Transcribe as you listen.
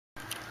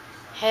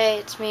Hey,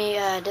 it's me,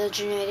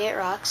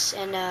 Dalejr88rox,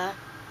 and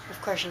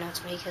of course you know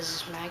it's me because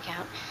it's my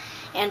account.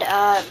 And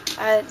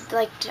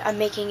I'm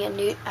making a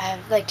new. I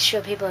like to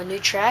show people a new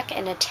track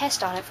and a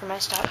test on it for my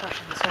stop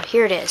motion. So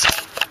here it is.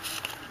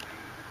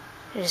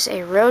 It is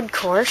a road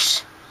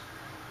course.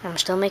 I'm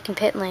still making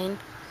pit lane.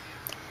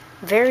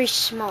 Very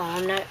small.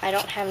 I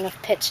don't have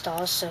enough pit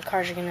stalls, so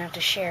cars are gonna have to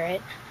share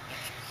it.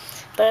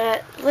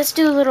 But let's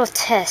do a little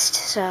test.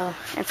 So,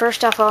 and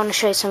first off, I want to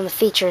show you some of the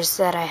features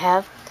that I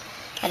have.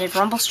 I did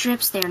rumble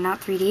strips. They are not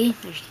 3D.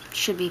 There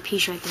should be a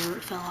piece right there where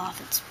it fell off.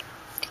 It's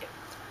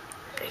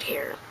right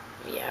here.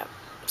 Yeah.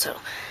 So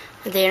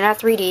they are not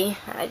 3D.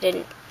 I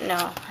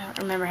don't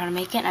remember how to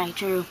make it. I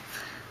drew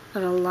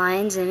little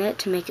lines in it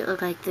to make it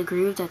look like the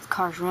groove that the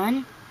cars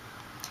run.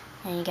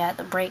 And you got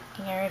the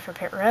braking area for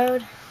pit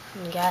road.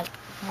 And you got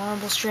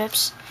rumble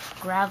strips,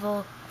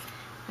 gravel.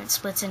 It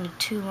splits into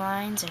two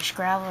lines. There's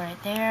gravel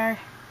right there.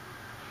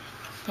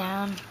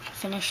 Down,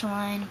 finish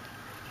line.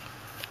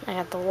 I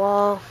got the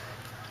wall.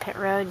 Pit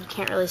road, you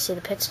can't really see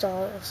the pit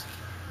stalls.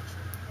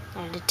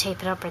 I had to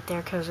tape it up right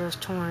there because it was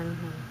torn.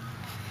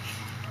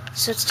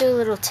 So let's do a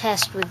little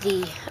test with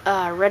the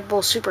Red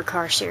Bull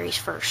Supercar series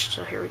first.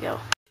 So here we go.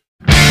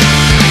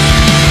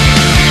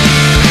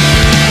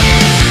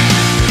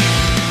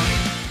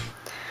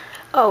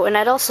 Oh, and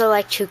I'd also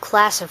like to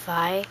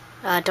classify.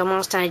 I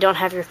don't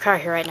have your car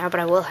here right now, but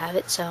I will have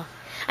it. So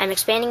I'm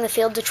expanding the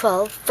field to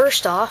 12.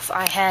 First off,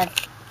 I have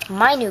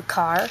my new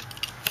car,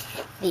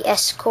 the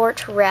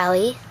Escort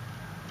Rally.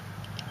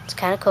 It's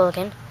kind of cool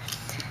looking.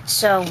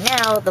 So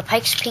now the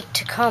Pikes Peak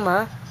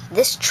Tacoma,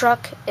 this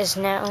truck is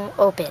now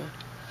open.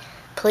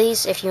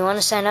 Please, if you want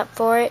to sign up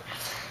for it,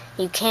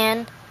 you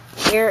can.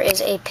 Here is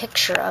a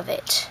picture of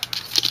it.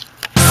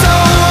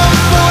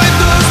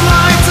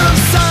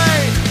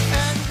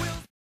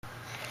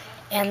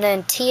 And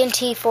then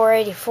TNT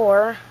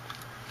 484,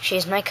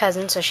 she's my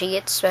cousin, so she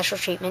gets special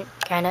treatment,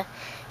 kinda.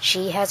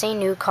 She has a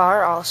new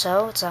car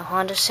also. It's a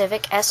Honda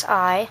Civic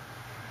SI.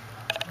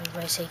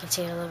 So you can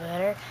see it a little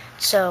better.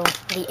 So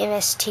the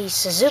MST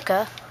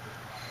Suzuka,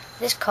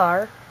 this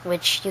car,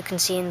 which you can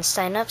see in the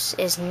signups,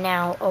 is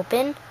now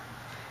open.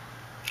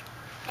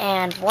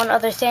 And one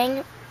other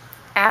thing,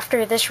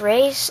 after this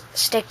race,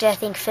 Stick to I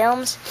Think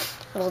Films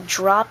will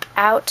drop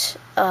out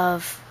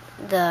of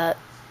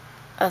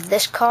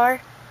this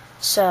car.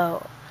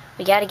 So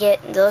we got to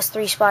get those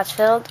 3 spots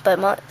filled,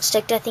 but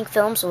Stick to I Think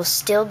Films will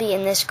still be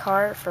in this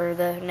car for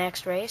the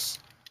next race.